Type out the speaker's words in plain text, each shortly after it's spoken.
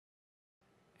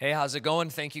Hey, how's it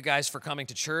going? Thank you guys for coming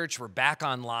to church. We're back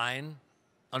online,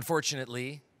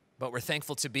 unfortunately, but we're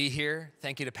thankful to be here.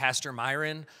 Thank you to Pastor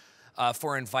Myron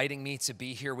for inviting me to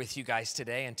be here with you guys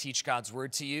today and teach God's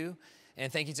word to you.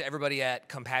 And thank you to everybody at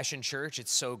Compassion Church.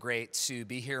 It's so great to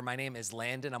be here. My name is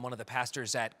Landon. I'm one of the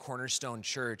pastors at Cornerstone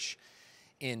Church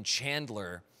in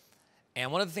Chandler.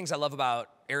 And one of the things I love about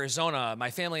Arizona, my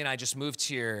family and I just moved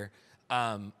here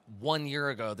 1 year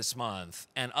ago this month.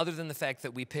 And other than the fact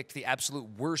that we picked the absolute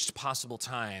worst possible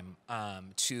time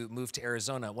to move to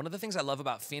Arizona, one of the things I love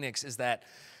about Phoenix is that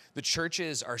the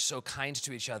churches are so kind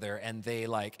to each other and they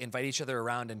invite each other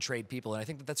around and trade people. And I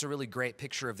think that that's a really great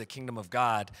picture of the kingdom of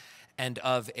God and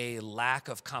of a lack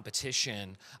of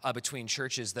competition between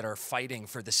churches that are fighting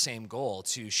for the same goal,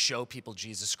 to show people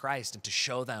Jesus Christ and to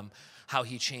show them how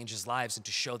he changes lives and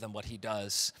to show them what he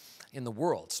does in the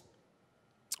world.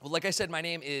 Well, like I said, my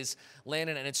name is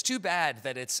Landon, and it's too bad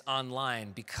that it's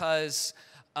online because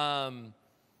I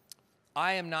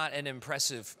am not an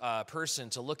impressive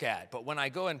person to look at. But when I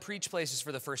go and preach places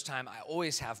for the first time, I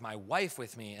always have my wife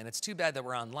with me, and it's too bad that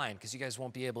we're online because you guys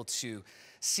won't be able to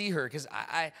see her because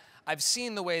I've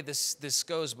seen the way this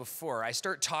goes before. I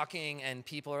start talking, and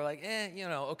people are like,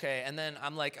 okay. And then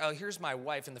I'm like, oh, here's my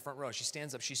wife in the front row. She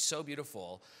stands up. She's so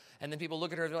beautiful. And then people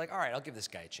look at her, they're like, all right, I'll give this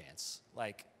guy a chance.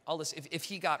 Like, all this, if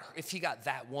he got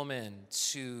that woman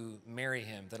to marry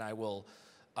him, then I will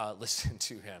listen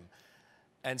to him.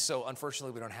 And so,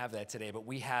 unfortunately, we don't have that today. But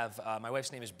we have, my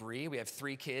wife's name is Bree. We have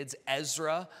 3 kids,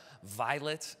 Ezra,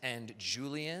 Violet, and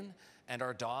Julian. And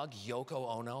our dog, Yoko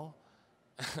Ono.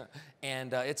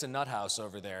 And it's a nut house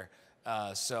over there.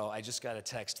 So I just got a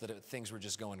text that things were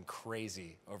just going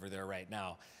crazy over there right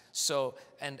now. So,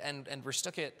 and we're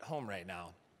stuck at home right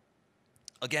now.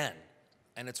 Again.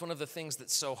 And it's one of the things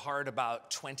that's so hard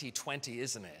about 2020,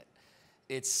 isn't it?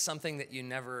 It's something that you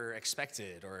never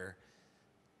expected, or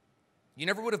you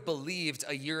never would have believed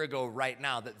a year ago right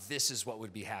now that this is what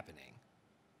would be happening.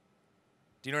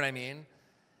 Do you know what I mean?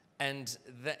 And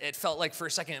it felt like for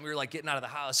a second we were like getting out of the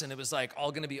house and it was like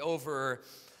all gonna be over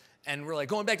and we're like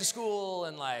going back to school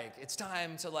and like it's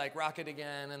time to like rock it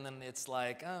again, and then it's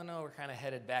like, oh no, we're kind of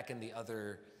headed back in the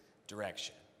other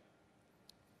direction.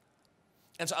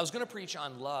 And so I was going to preach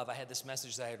on love. I had this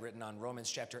message that I had written on Romans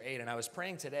chapter 8, and I was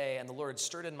praying today, and the Lord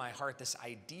stirred in my heart this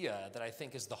idea that I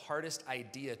think is the hardest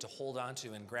idea to hold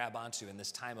onto and grab onto in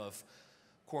this time of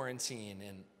quarantine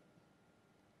and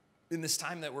in this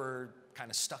time that we're kind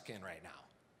of stuck in right now.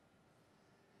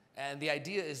 And the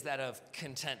idea is that of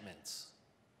contentment,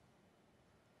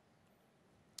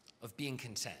 of being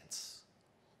content.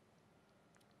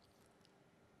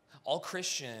 All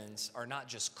Christians are not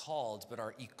just called, but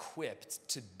are equipped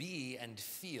to be and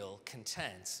feel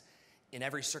content in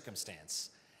every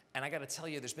circumstance. And I got to tell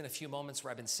you, there's been a few moments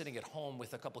where I've been sitting at home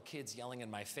with a couple kids yelling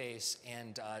in my face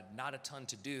and not a ton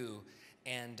to do.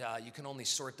 And you can only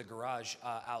sort the garage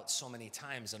out so many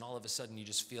times. And all of a sudden you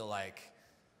just feel like,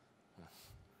 I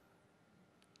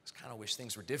just kind of wish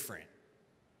things were different.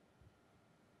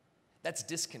 That's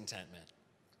discontentment.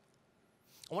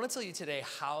 I want to tell you today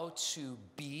how to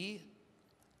be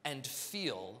and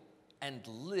feel and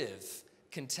live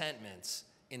contentment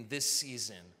in this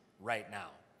season right now.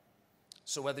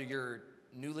 So whether you're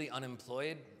newly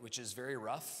unemployed, which is very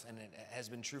rough, and it has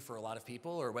been true for a lot of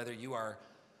people, or whether you are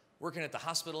working at the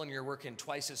hospital and you're working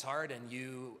twice as hard and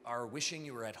you are wishing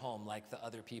you were at home like the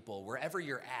other people, wherever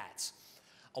you're at,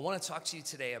 I want to talk to you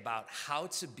today about how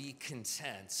to be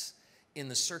content in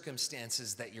the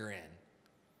circumstances that you're in.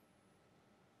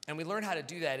 And we learn how to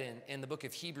do that in the book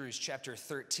of Hebrews chapter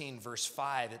 13, verse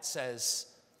 5. It says,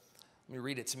 let me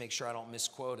read it to make sure I don't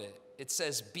misquote it. It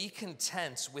says, be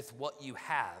content with what you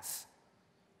have,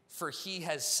 for he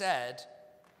has said,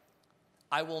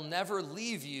 I will never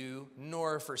leave you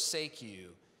nor forsake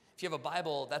you. If you have a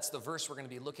Bible, that's the verse we're going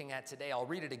to be looking at today. I'll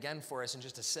read it again for us in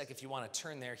just a sec if you want to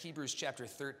turn there. Hebrews chapter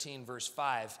 13, verse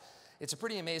 5. It's a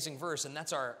pretty amazing verse, and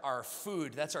that's our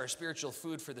food. That's our spiritual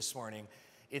food for this morning.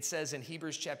 It says in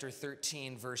Hebrews chapter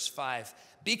 13, verse 5,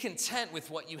 be content with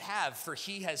what you have, for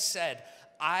he has said,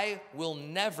 I will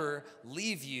never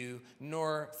leave you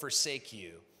nor forsake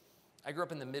you. I grew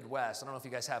up in the Midwest. I don't know if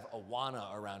you guys have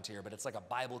Awana around here, but it's like a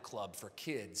Bible club for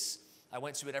kids. I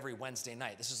went to it every Wednesday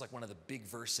night. This is like one of the big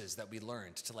verses that we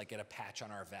learned to like get a patch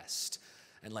on our vest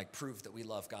and like prove that we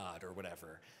love God or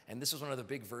whatever. And this was one of the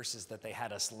big verses that they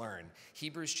had us learn.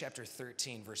 Hebrews chapter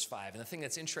 13, verse 5. And the thing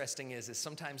that's interesting is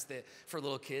sometimes for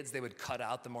little kids, they would cut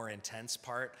out the more intense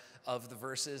part of the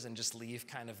verses and just leave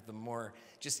kind of the more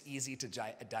just easy to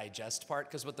digest part.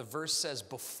 Because what the verse says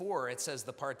before, it says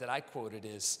the part that I quoted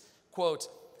is, quote,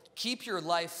 keep your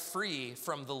life free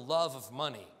from the love of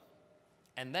money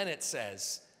And then it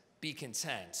says, be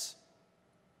content.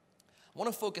 I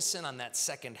want to focus in on that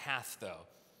second half, though.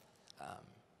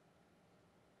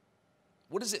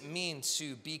 What does it mean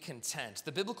to be content?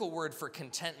 The biblical word for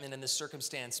contentment in this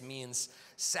circumstance means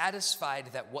satisfied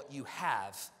that what you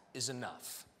have is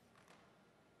enough.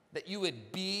 That you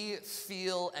would be,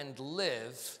 feel, and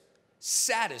live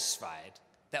satisfied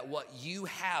that what you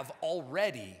have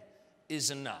already is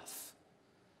enough.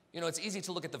 You know, it's easy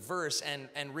to look at the verse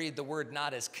and read the word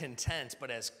not as content,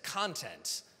 but as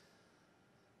content.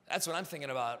 That's what I'm thinking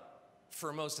about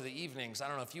for most of the evenings. I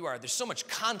don't know if you are. There's so much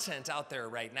content out there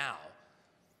right now.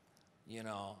 You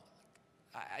know,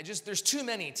 there's too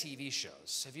many TV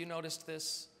shows. Have you noticed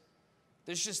this?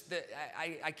 There's just,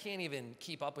 I can't even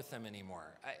keep up with them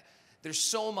anymore. There's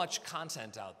so much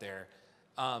content out there.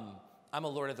 I'm a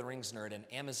Lord of the Rings nerd, and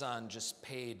Amazon just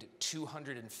paid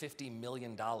 $250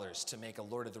 million to make a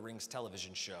Lord of the Rings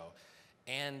television show.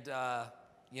 And,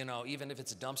 you know, even if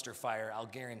it's a dumpster fire, I'll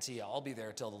guarantee you I'll be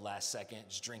there till the last second,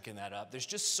 just drinking that up. There's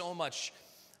just so much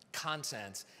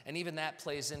content, and even that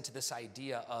plays into this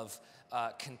idea of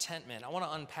contentment. I want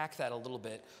to unpack that a little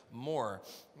bit more.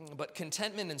 But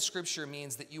contentment in Scripture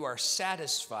means that you are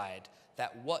satisfied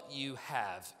that what you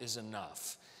have is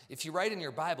enough. If you write in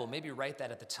your Bible, maybe write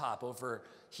that at the top over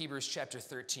Hebrews chapter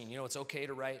 13. You know, it's okay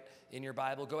to write in your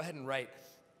Bible. Go ahead and write.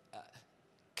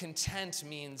 Content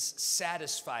means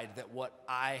satisfied that what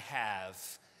I have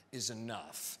is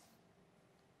enough.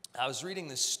 I was reading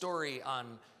this story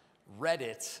on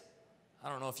Reddit. I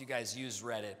don't know if you guys use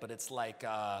Reddit, but it's like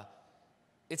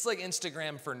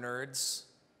Instagram for nerds,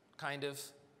 kind of,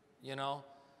 you know?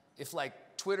 If like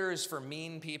Twitter is for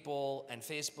mean people and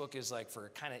Facebook is like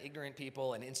for kind of ignorant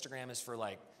people and Instagram is for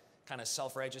like kind of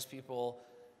self-righteous people,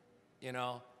 you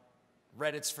know?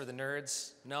 Reddit's for the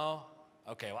nerds? No?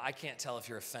 Okay, well, I can't tell if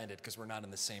you're offended because we're not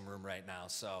in the same room right now,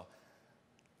 so.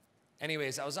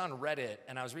 Anyways, I was on Reddit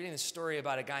and I was reading this story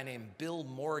about a guy named Bill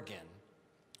Morgan.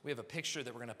 We have a picture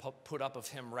that we're going to put up of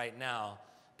him right now.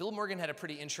 Bill Morgan had a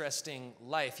pretty interesting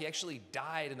life. He actually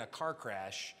died in a car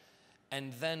crash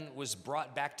and then was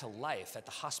brought back to life at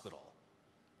the hospital.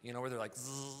 You know, where they're like,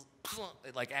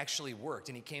 it like actually worked,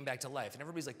 and he came back to life. And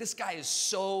everybody's like, this guy is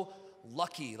so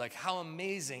lucky, like how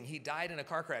amazing. He died in a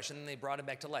car crash, and then they brought him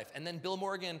back to life. And then Bill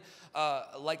Morgan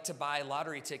liked to buy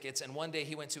lottery tickets, and one day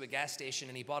he went to a gas station,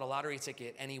 and he bought a lottery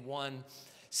ticket, and he won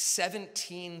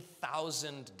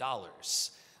 $17,000.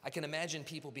 I can imagine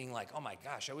people being like, oh my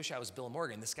gosh, I wish I was Bill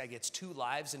Morgan. This guy gets 2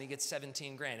 lives and he gets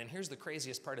 17 grand. And here's the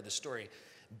craziest part of the story.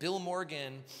 Bill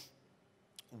Morgan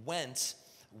went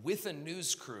with a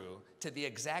news crew to the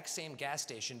exact same gas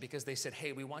station because they said,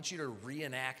 hey, we want you to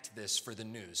reenact this for the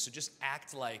news. So just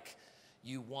act like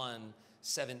you won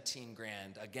 17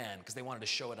 grand again, because they wanted to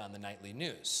show it on the nightly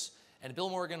news. And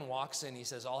Bill Morgan walks in, he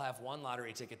says, I'll have 1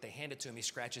 lottery ticket. They hand it to him, he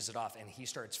scratches it off, and he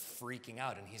starts freaking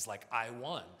out. And he's like, I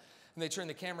won. And they turn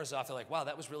the cameras off. They're like, wow,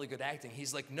 that was really good acting.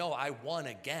 He's like, no, I won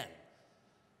again.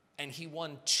 And he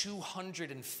won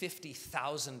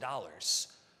 $250,000,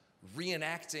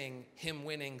 reenacting him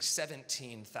winning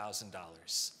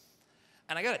 $17,000.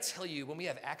 And I got to tell you, when we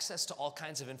have access to all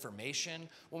kinds of information,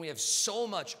 when we have so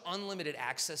much unlimited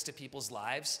access to people's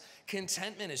lives,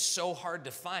 contentment is so hard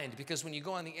to find, because when you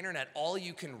go on the internet, all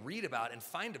you can read about and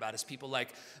find about is people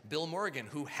like Bill Morgan,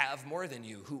 who have more than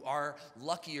you, who are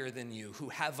luckier than you, who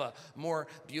have a more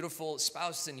beautiful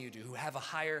spouse than you do, who have a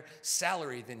higher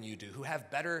salary than you do, who have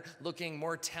better looking,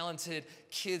 more talented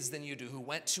kids than you do, who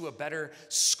went to a better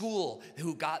school,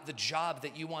 who got the job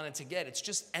that you wanted to get. It's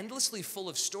just endlessly full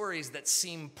of stories that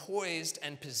seem poised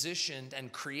and positioned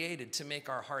and created to make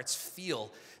our hearts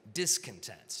feel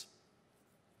discontent.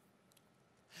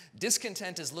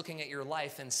 Discontent is looking at your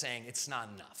life and saying, it's not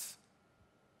enough.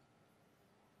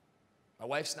 My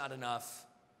wife's not enough.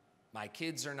 My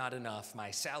kids are not enough. My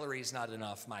salary's not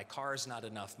enough. My car's not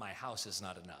enough. My house is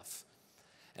not enough.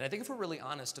 And I think if we're really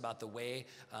honest about the way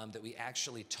that we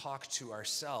actually talk to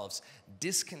ourselves,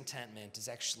 discontentment is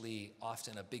actually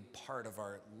often a big part of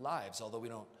our lives, although we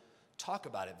don't talk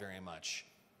about it very much.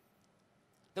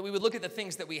 That we would look at the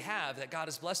things that we have, that God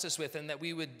has blessed us with, and that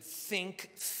we would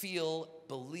think, feel,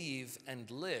 believe, and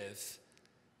live.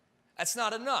 That's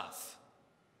not enough.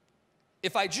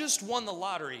 If I just won the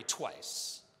lottery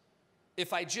twice,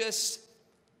 if I just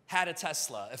had a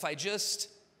Tesla, if I just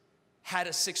had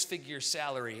a 6-figure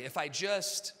salary, if I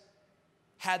just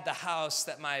had the house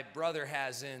that my brother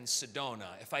has in Sedona,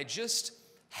 if I just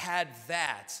had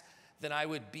that, then I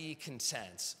would be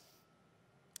content.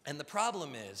 And the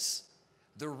problem is,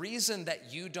 the reason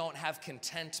that you don't have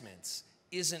contentment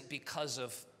isn't because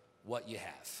of what you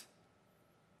have.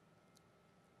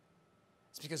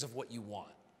 It's because of what you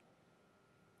want.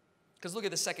 Because look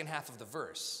at the second half of the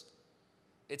verse.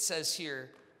 It says here,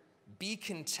 be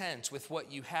content with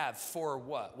what you have for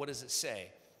what? What does it say?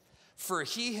 For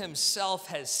he himself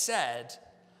has said,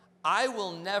 I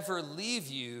will never leave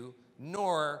you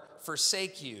nor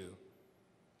forsake you.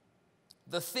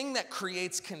 The thing that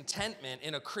creates contentment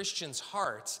in a Christian's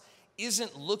heart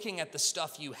isn't looking at the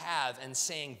stuff you have and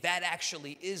saying that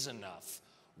actually is enough,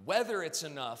 whether it's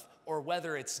enough or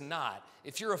whether it's not.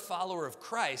 If you're a follower of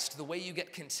Christ, the way you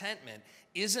get contentment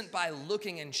isn't by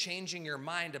looking and changing your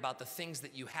mind about the things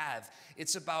that you have.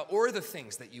 It's about, or the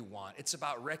things that you want. It's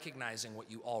about recognizing what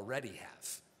you already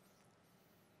have.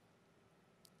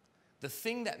 The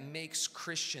thing that makes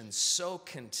Christians so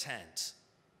content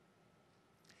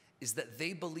is that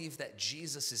they believe that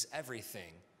Jesus is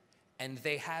everything, and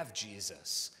they have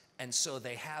Jesus, and so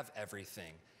they have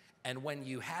everything. And when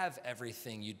you have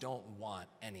everything, you don't want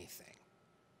anything.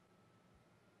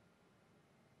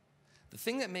 The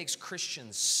thing that makes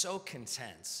Christians so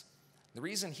content, the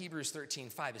reason Hebrews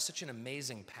 13:5 is such an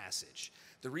amazing passage,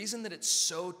 the reason that it's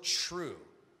so true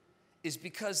is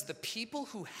because the people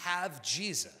who have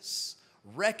Jesus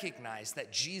recognize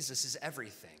that Jesus is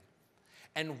everything.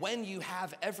 And when you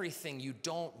have everything, you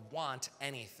don't want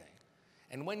anything.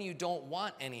 And when you don't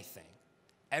want anything,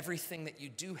 everything that you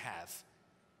do have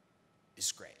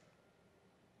is great.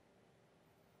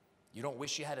 You don't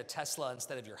wish you had a Tesla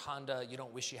instead of your Honda. You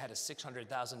don't wish you had a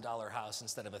 $600,000 house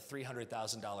instead of a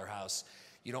 $300,000 house.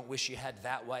 You don't wish you had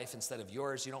that wife instead of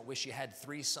yours. You don't wish you had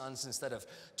 3 sons instead of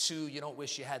 2. You don't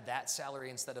wish you had that salary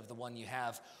instead of the one you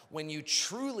have. When you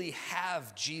truly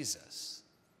have Jesus,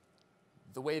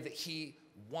 the way that he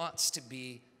wants to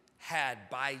be had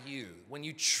by you, when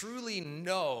you truly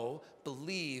know,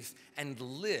 believe, and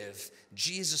live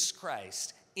Jesus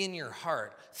Christ in your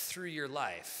heart through your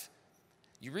life,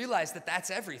 you realize that that's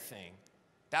everything.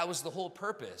 That was the whole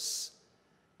purpose.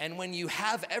 And when you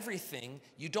have everything,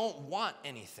 you don't want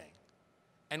anything.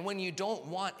 And when you don't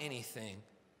want anything,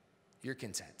 you're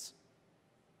content.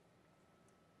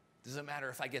 Doesn't matter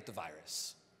if I get the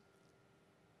virus.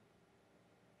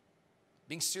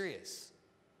 Being serious.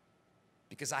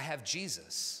 Because I have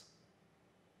Jesus,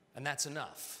 and that's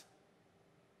enough.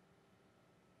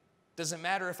 Doesn't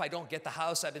matter if I don't get the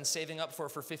house I've been saving up for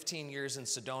 15 years in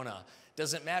Sedona.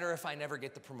 Doesn't matter if I never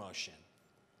get the promotion.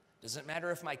 Doesn't matter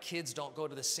if my kids don't go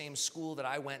to the same school that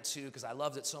I went to because I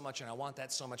loved it so much and I want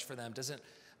that so much for them. Doesn't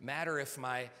matter if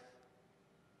I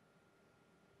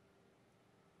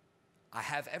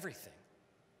have everything.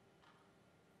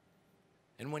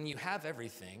 And when you have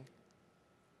everything,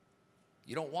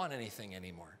 you don't want anything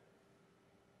anymore.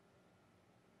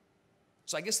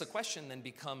 So I guess the question then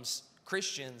becomes,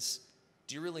 Christians,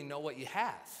 do you really know what you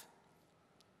have?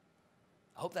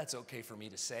 I hope that's okay for me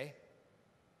to say.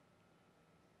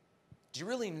 Do you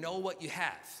really know what you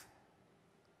have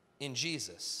in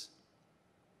Jesus?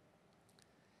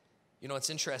 You know, it's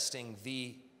interesting.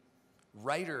 The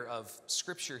writer of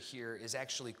Scripture here is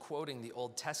actually quoting the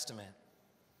Old Testament.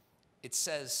 It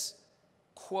says,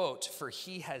 quote, for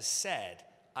he has said,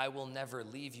 I will never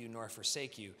leave you nor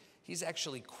forsake you. He's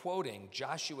actually quoting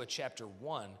Joshua chapter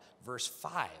 1, verse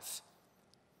 5.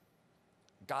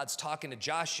 God's talking to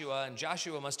Joshua, and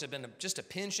Joshua must have been just a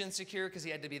pinch insecure because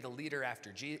he had to be the leader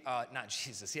after he had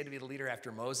to be the leader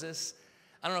after Moses.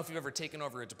 I don't know if you've ever taken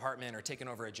over a department or taken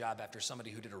over a job after somebody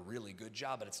who did a really good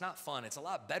job, but it's not fun. It's a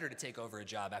lot better to take over a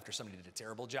job after somebody did a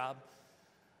terrible job.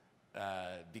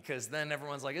 Because then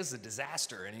everyone's like, this is a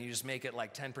disaster, and you just make it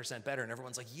like 10% better, and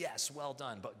everyone's like, yes, well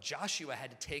done. But Joshua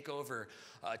had to take over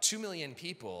 2 million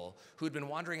people who had been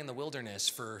wandering in the wilderness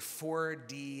for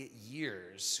 40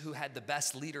 years, who had the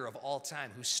best leader of all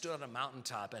time, who stood on a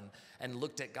mountaintop and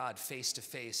looked at God face to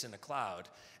face in a cloud.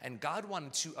 And God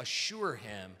wanted to assure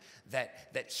him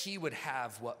that he would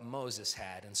have what Moses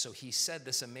had. And so he said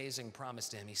this amazing promise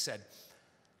to him. He said,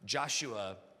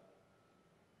 Joshua,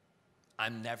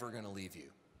 I'm never going to leave you.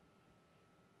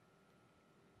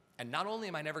 And not only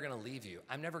am I never going to leave you,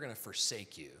 I'm never going to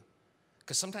forsake you.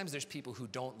 Because sometimes there's people who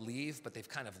don't leave, but they've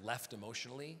kind of left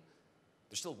emotionally.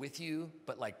 They're still with you,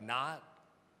 but like not.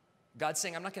 God's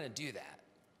saying, I'm not going to do that.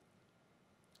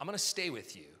 I'm going to stay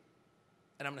with you,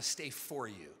 and I'm going to stay for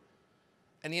you.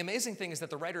 And the amazing thing is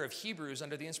that the writer of Hebrews,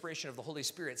 under the inspiration of the Holy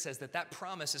Spirit, says that that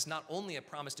promise is not only a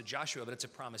promise to Joshua, but it's a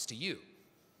promise to you.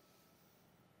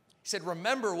 He said,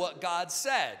 remember what God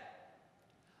said.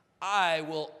 I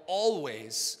will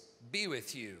always be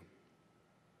with you,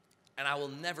 and I will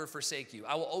never forsake you.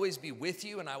 I will always be with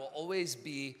you, and I will always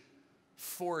be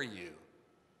for you.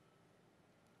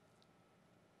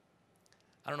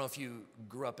 I don't know if you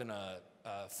grew up in a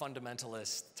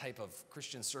fundamentalist type of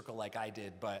Christian circle like I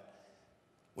did, but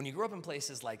When you grow up in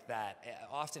places like that,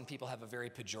 often people have a very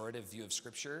pejorative view of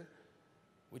Scripture,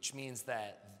 which means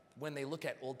that when they look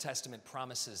at Old Testament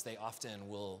promises, they often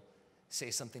will say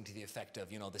something to the effect of,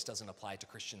 this doesn't apply to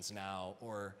Christians now,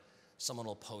 or someone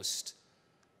will post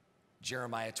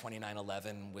Jeremiah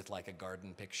 29:11 with like a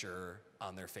garden picture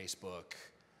on their Facebook,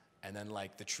 and then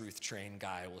like the truth train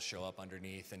guy will show up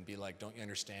underneath and be like, don't you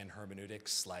understand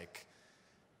hermeneutics? Like,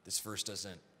 this verse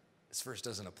doesn't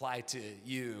apply to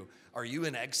you. Are you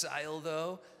in exile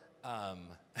though?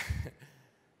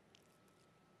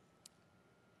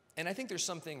 And I think there's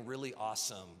something really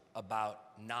awesome about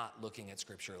not looking at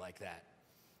Scripture like that,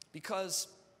 because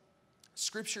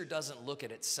Scripture doesn't look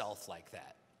at itself like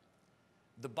that.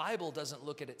 The Bible doesn't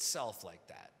look at itself like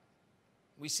that.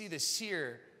 We see this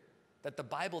here, that the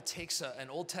Bible takes an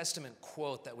Old Testament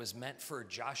quote that was meant for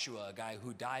Joshua, a guy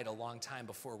who died a long time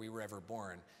before we were ever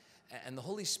born. And the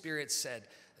Holy Spirit said,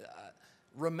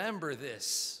 remember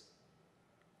this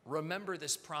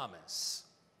promise.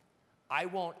 I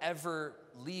won't ever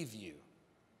leave you.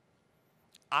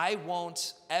 I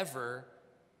won't ever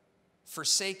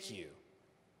forsake you.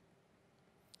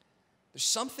 There's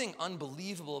something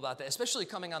unbelievable about that, especially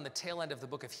coming on the tail end of the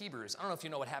book of Hebrews. I don't know if you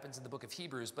know what happens in the book of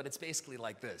Hebrews, but it's basically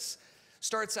like this.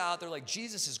 Starts out, they're like,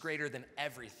 Jesus is greater than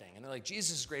everything. And they're like,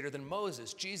 Jesus is greater than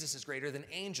Moses. Jesus is greater than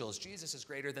angels. Jesus is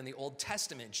greater than the Old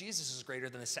Testament. Jesus is greater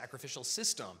than the sacrificial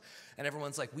system. And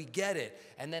everyone's like, we get it.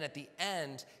 And then at the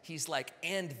end, he's like,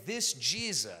 and this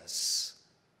Jesus,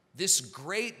 this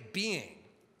great being,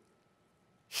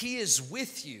 he is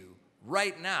with you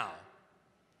right now.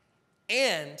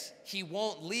 And he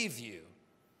won't leave you.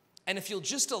 And if you'll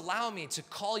just allow me to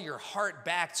call your heart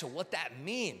back to what that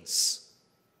means,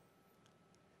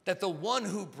 that the one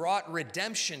who brought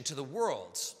redemption to the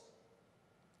world,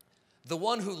 the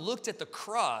one who looked at the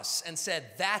cross and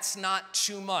said, that's not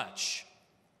too much,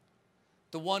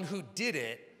 the one who did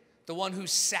it, the one who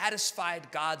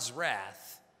satisfied God's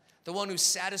wrath, the one who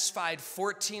satisfied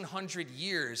 1,400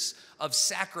 years of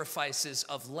sacrifices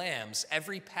of lambs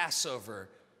every Passover,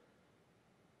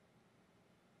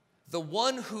 the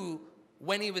one who,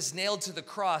 when he was nailed to the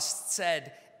cross,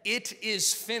 said, it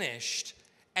is finished.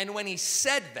 And when he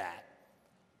said that,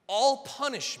 all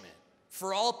punishment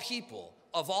for all people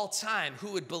of all time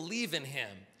who would believe in him,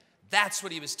 that's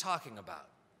what he was talking about.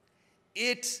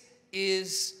 It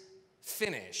is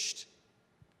finished.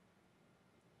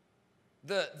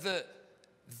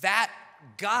 That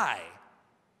guy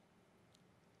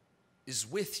is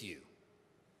with you.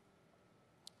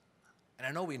 And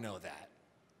I know we know that.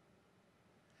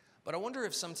 But I wonder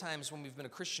if sometimes when we've been a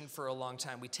Christian for a long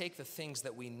time, we take the things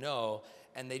that we know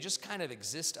and they just kind of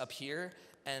exist up here,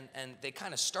 and they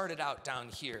kind of started out down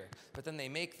here, but then they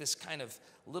make this kind of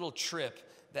little trip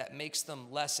that makes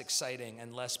them less exciting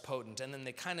and less potent, and then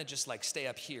they kind of just like stay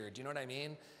up here. Do you know what I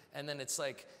mean? And then it's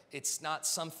like, it's not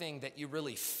something that you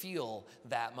really feel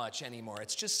that much anymore.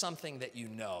 It's just something that you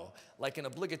know. Like an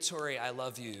obligatory I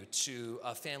love you to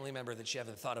a family member that you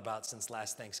haven't thought about since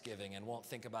last Thanksgiving and won't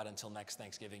think about until next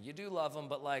Thanksgiving. You do love them,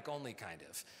 but like only kind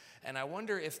of. And I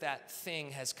wonder if that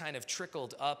thing has kind of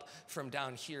trickled up from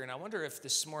down here. And I wonder if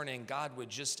this morning God would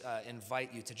just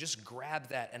invite you to just grab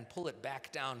that and pull it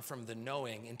back down from the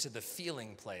knowing into the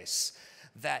feeling place.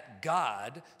 That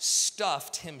God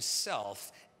stuffed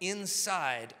himself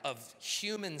inside of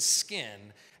human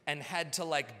skin and had to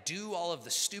like do all of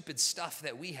the stupid stuff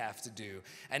that we have to do.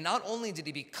 And not only did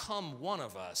he become one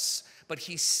of us, but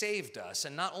he saved us.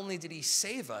 And not only did he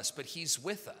save us, but he's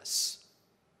with us.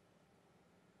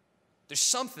 There's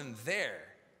something there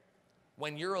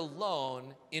when you're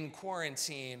alone in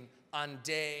quarantine on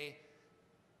day,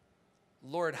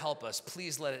 Lord help us,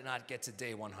 please let it not get to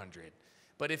day 100.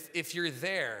 But if you're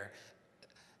there,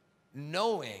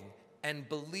 knowing and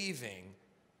believing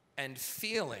and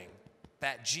feeling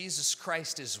that Jesus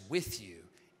Christ is with you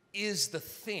is the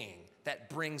thing that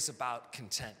brings about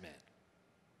contentment.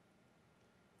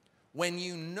 When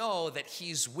you know that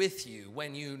he's with you,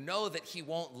 when you know that he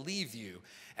won't leave you,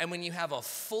 and when you have a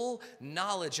full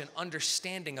knowledge and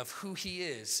understanding of who he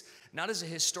is, not as a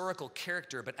historical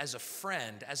character, but as a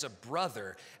friend, as a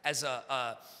brother, as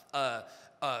a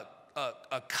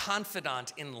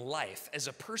confidant in life, as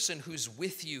a person who's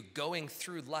with you going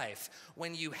through life,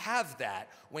 when you have that,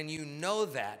 when you know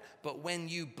that, but when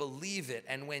you believe it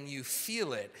and when you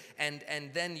feel it, and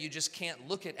then you just can't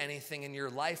look at anything in your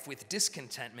life with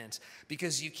discontentment,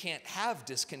 because you can't have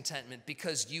discontentment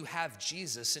because you have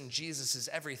Jesus and Jesus is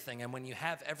everything. And when you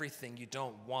have everything, you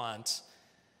don't want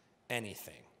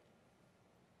anything.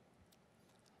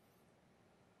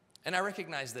 And I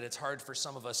recognize that it's hard for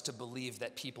some of us to believe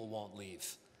that people won't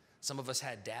leave. Some of us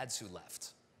had dads who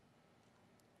left.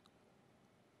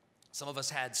 Some of us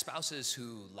had spouses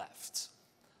who left.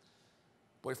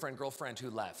 Boyfriend, girlfriend who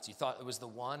left. You thought it was the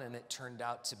one, and it turned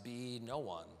out to be no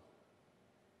one.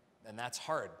 And that's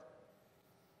hard.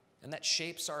 And that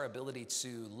shapes our ability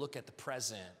to look at the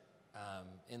present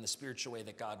in the spiritual way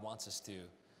that God wants us to.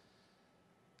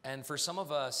 And for some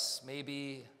of us,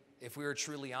 maybe if we were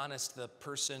truly honest, the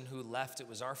person who left, it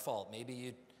was our fault. Maybe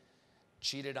you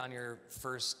cheated on your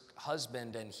first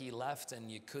husband and he left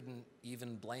and you couldn't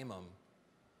even blame him.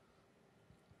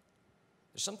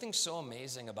 There's something so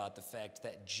amazing about the fact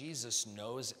that Jesus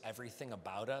knows everything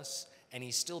about us, and he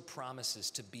still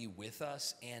promises to be with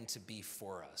us and to be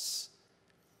for us.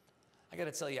 I got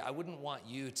to tell you, I wouldn't want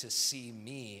you to see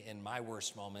me in my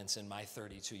worst moments in my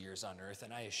 32 years on earth,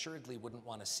 and I assuredly wouldn't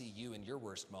want to see you in your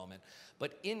worst moment.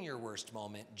 But in your worst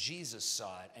moment, Jesus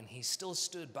saw it, and he still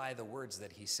stood by the words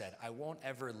that he said, I won't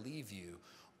ever leave you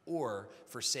or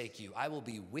forsake you. I will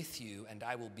be with you and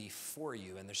I will be for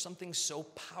you. And there's something so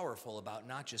powerful about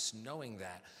not just knowing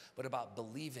that, but about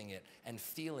believing it and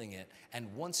feeling it.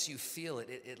 And once you feel it,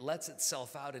 it lets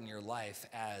itself out in your life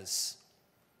as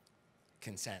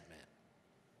contentment.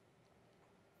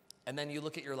 And then you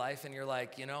look at your life and you're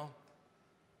like, you know,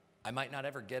 I might not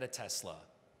ever get a Tesla.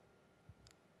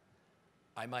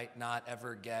 I might not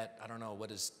ever get, I don't know, what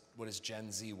does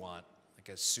Gen Z want?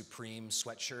 Like a Supreme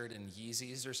sweatshirt and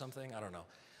Yeezys or something? I don't know.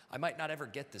 I might not ever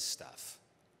get this stuff.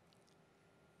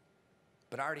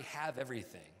 But I already have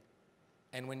everything.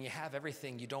 And when you have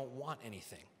everything, you don't want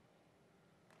anything.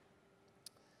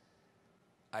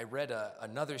 I read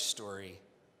another story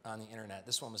on the internet.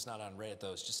 This one was not on Reddit, though.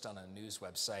 It was just on a news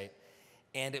website.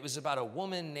 And it was about a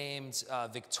woman named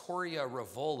Victoria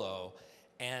Ravolo.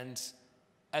 And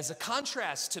as a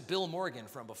contrast to Bill Morgan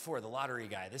from before, the lottery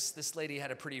guy, this lady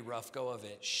had a pretty rough go of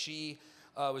it. She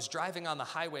was driving on the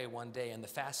highway one day in the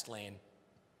fast lane,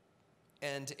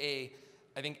 and I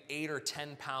think 8 or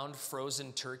 10 pound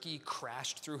frozen turkey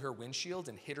crashed through her windshield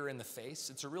and hit her in the face.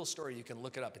 It's a real story. You can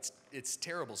look it up. It's a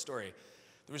terrible story.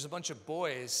 There was a bunch of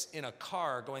boys in a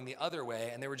car going the other way,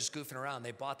 and they were just goofing around.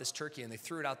 They bought this turkey, and they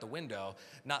threw it out the window,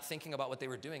 not thinking about what they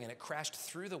were doing, and it crashed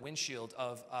through the windshield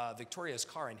of Victoria's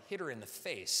car and hit her in the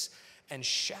face and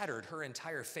shattered her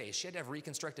entire face. She had to have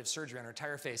reconstructive surgery on her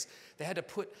entire face. They had to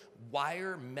put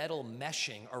wire metal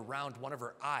meshing around one of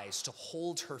her eyes to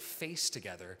hold her face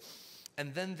together.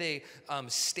 And then they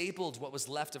stapled what was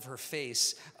left of her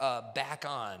face back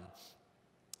on.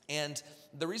 And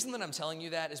the reason that I'm telling you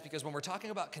that is because when we're talking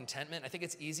about contentment, I think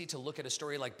it's easy to look at a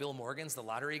story like Bill Morgan's, the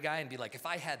lottery guy, and be like, if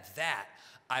I had that,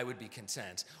 I would be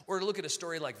content. Or to look at a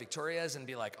story like Victoria's and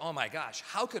be like, oh my gosh,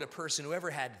 how could a person who ever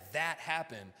had that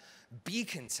happen be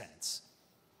content?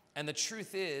 And the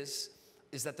truth is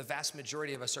that the vast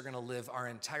majority of us are going to live our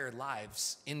entire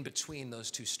lives in between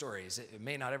those two stories. It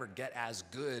may not ever get as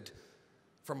good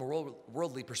from a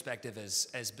worldly perspective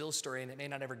as Bill's story, and it may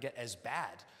not ever get as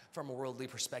bad from a worldly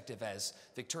perspective as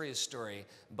Victoria's story.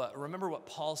 But remember what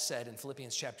Paul said in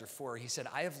Philippians chapter 4. He said,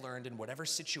 I have learned in whatever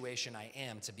situation I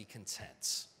am to be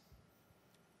content.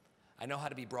 I know how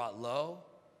to be brought low.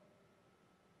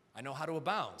 I know how to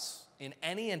abound. In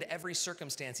any and every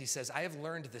circumstance, he says, I have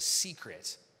learned the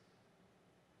secret.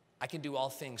 I can do all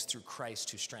things through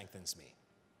Christ who strengthens me.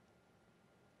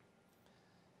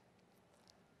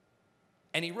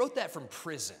 And he wrote that from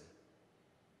prison.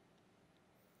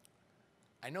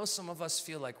 I know some of us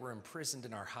feel like we're imprisoned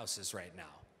in our houses right now.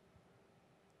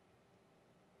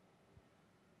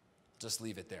 Just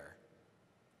leave it there.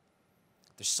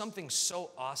 There's something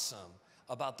so awesome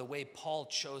about the way Paul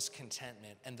chose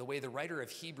contentment and the way the writer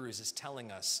of Hebrews is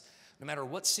telling us, no matter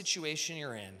what situation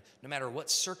you're in, no matter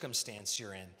what circumstance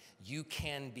you're in, you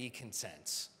can be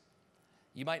content.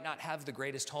 You might not have the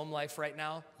greatest home life right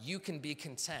now. You can be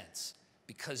content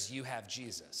because you have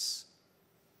Jesus.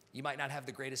 You might not have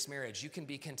the greatest marriage. You can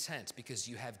be content because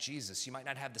you have Jesus. You might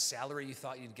not have the salary you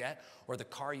thought you'd get, or the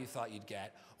car you thought you'd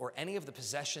get, or any of the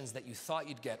possessions that you thought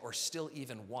you'd get or still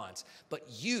even want. But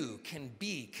you can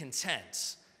be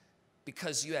content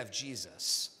because you have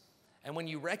Jesus. And when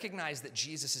you recognize that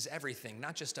Jesus is everything,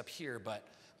 not just up here,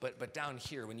 but down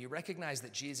here, when you recognize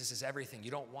that Jesus is everything,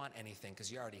 you don't want anything because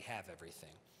you already have everything.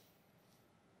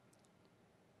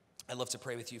 I'd love to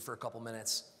pray with you for a couple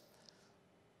minutes.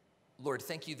 Lord,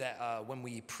 thank you that when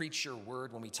we preach your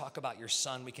word, when we talk about your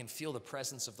son, we can feel the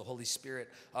presence of the Holy Spirit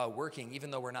working,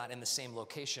 even though we're not in the same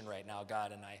location right now,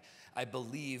 God. And I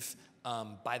believe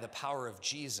by the power of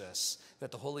Jesus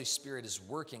that the Holy Spirit is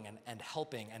working and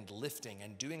helping and lifting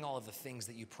and doing all of the things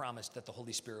that you promised that the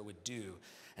Holy Spirit would do.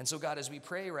 And so, God, as we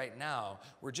pray right now,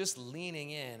 we're just leaning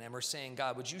in and we're saying,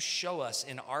 God, would you show us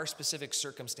in our specific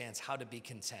circumstance how to be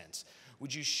content?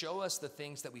 Would you show us the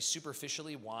things that we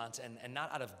superficially want and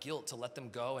not out of guilt to let them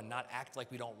go and not act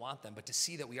like we don't want them, but to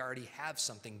see that we already have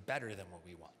something better than what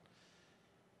we want?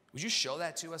 Would you show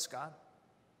that to us, God?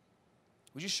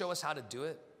 Would you show us how to do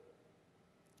it?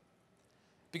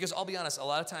 Because I'll be honest, a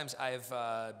lot of times I've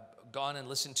gone and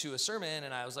listened to a sermon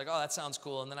and I was like, oh, that sounds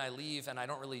cool. And then I leave and I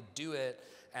don't really do it.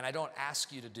 And I don't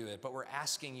ask you to do it, but we're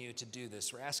asking you to do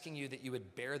this. We're asking you that you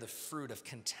would bear the fruit of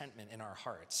contentment in our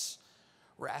hearts.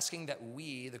 We're asking that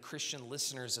we, the Christian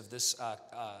listeners of this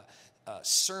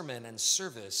sermon and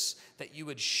service, that you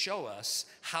would show us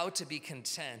how to be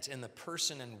content in the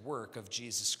person and work of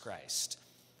Jesus Christ.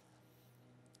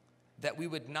 That we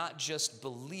would not just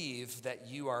believe that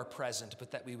you are present,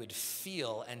 but that we would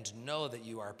feel and know that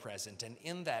you are present. And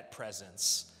in that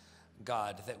presence,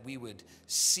 God, that we would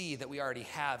see that we already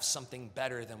have something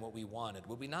better than what we wanted.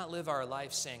 Would we not live our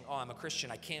life saying, oh, I'm a Christian,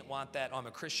 I can't want that. Oh, I'm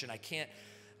a Christian, I can't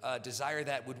desire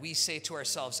that. Would we say to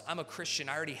ourselves, I'm a Christian,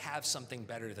 I already have something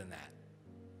better than that.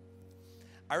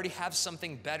 I already have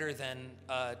something better than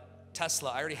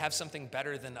Tesla. I already have something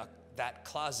better than that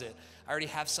closet. I already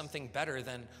have something better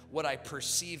than what I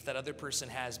perceive that other person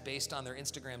has based on their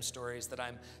Instagram stories that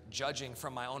I'm judging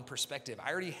from my own perspective.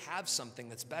 I already have something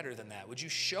that's better than that. Would you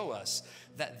show us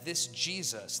that this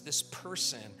Jesus, this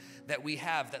person that we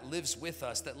have, that lives with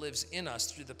us, that lives in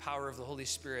us through the power of the Holy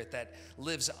Spirit, that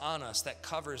lives on us, that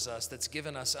covers us, that's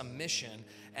given us a mission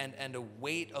and a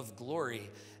weight of glory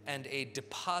and a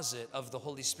deposit of the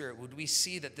Holy Spirit? Would we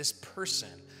see that this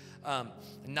person,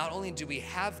 not only do we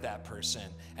have that person,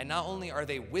 and not only are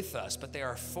they with us, but they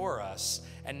are for us,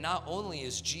 and not only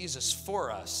is Jesus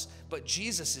for us, but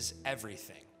Jesus is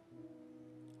everything.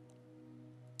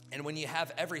 And when you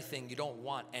have everything, you don't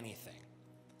want anything.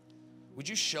 Would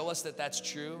you show us that that's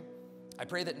true? I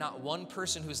pray that not one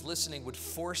person who's listening would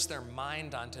force their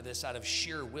mind onto this out of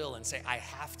sheer will and say, I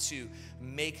have to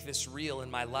make this real in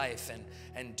my life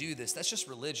and do this. That's just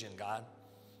religion, God.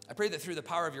 I pray that through the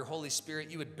power of your Holy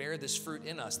Spirit, you would bear this fruit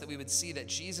in us, that we would see that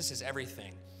Jesus is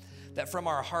everything, that from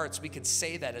our hearts we could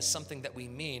say that as something that we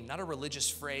mean, not a religious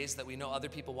phrase that we know other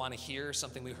people want to hear,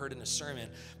 something we heard in a sermon,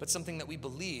 but something that we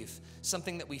believe,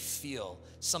 something that we feel,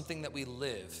 something that we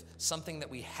live, something that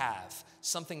we have,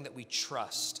 something that we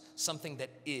trust, something that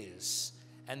is,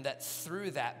 and that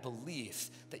through that belief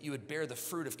that you would bear the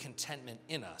fruit of contentment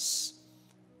in us.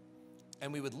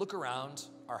 And we would look around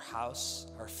our house,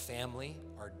 our family,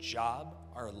 our job,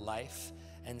 our life,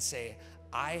 and say,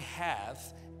 I have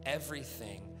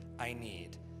everything I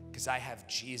need because I have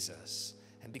Jesus.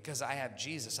 And because I have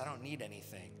Jesus, I don't need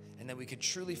anything. And that we could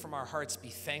truly from our hearts be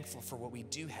thankful for what we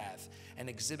do have and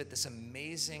exhibit this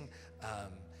amazing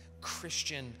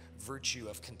Christian virtue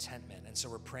of contentment. And so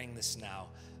we're praying this now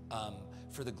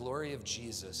for the glory of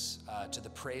Jesus, to the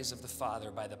praise of the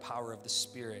Father by the power of the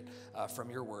Spirit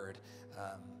from your word.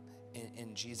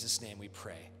 In Jesus' name we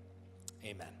pray.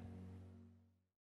 Amen.